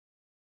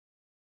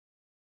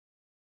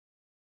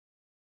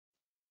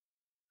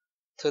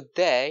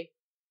Today,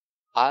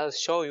 I'll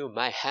show you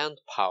my hand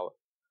power.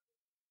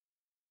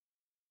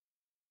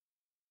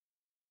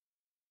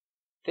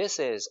 This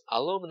is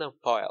aluminum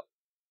foil.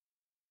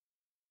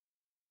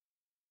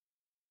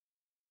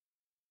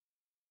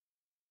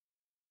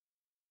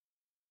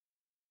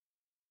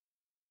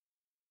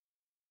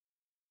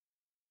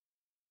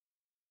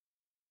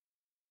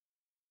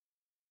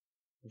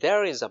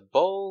 There is a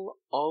ball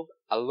of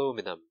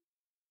aluminum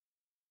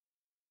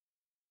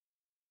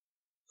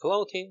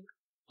floating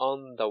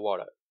on the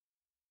water.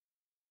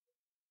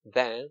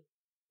 Then,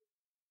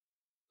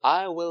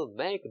 I will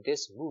make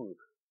this move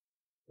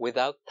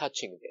without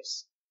touching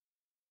this,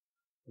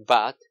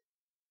 but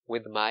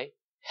with my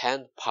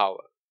hand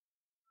power.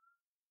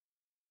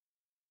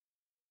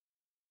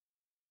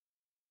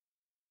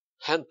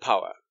 Hand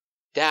power.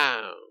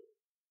 Down.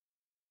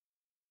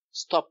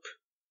 Stop.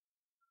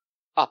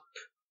 Up.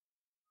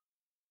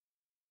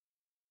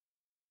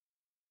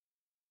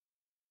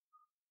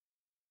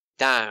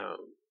 Down.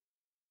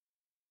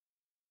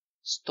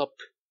 Stop.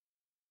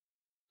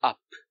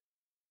 Up.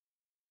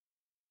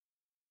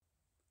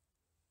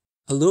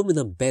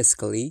 Aluminum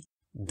basically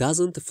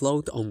doesn't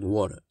float on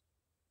water.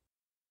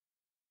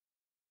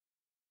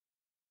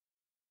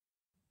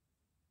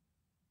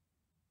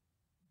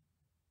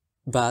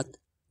 But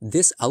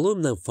this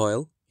aluminum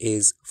foil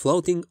is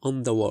floating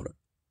on the water.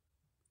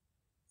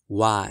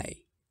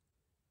 Why?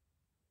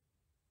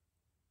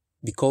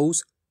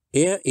 Because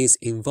air is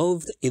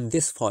involved in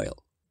this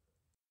foil.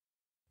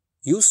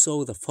 You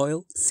saw the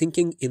foil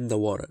sinking in the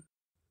water.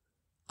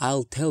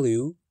 I'll tell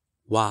you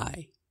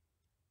why.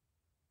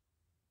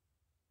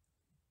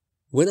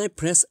 When I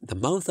press the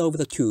mouth of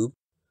the tube,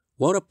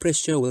 water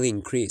pressure will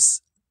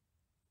increase.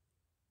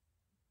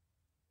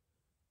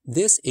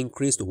 This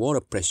increased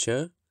water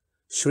pressure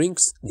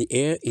shrinks the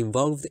air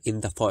involved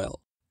in the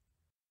foil.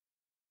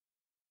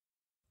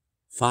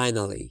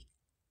 Finally,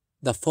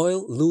 the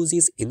foil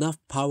loses enough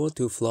power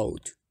to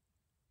float.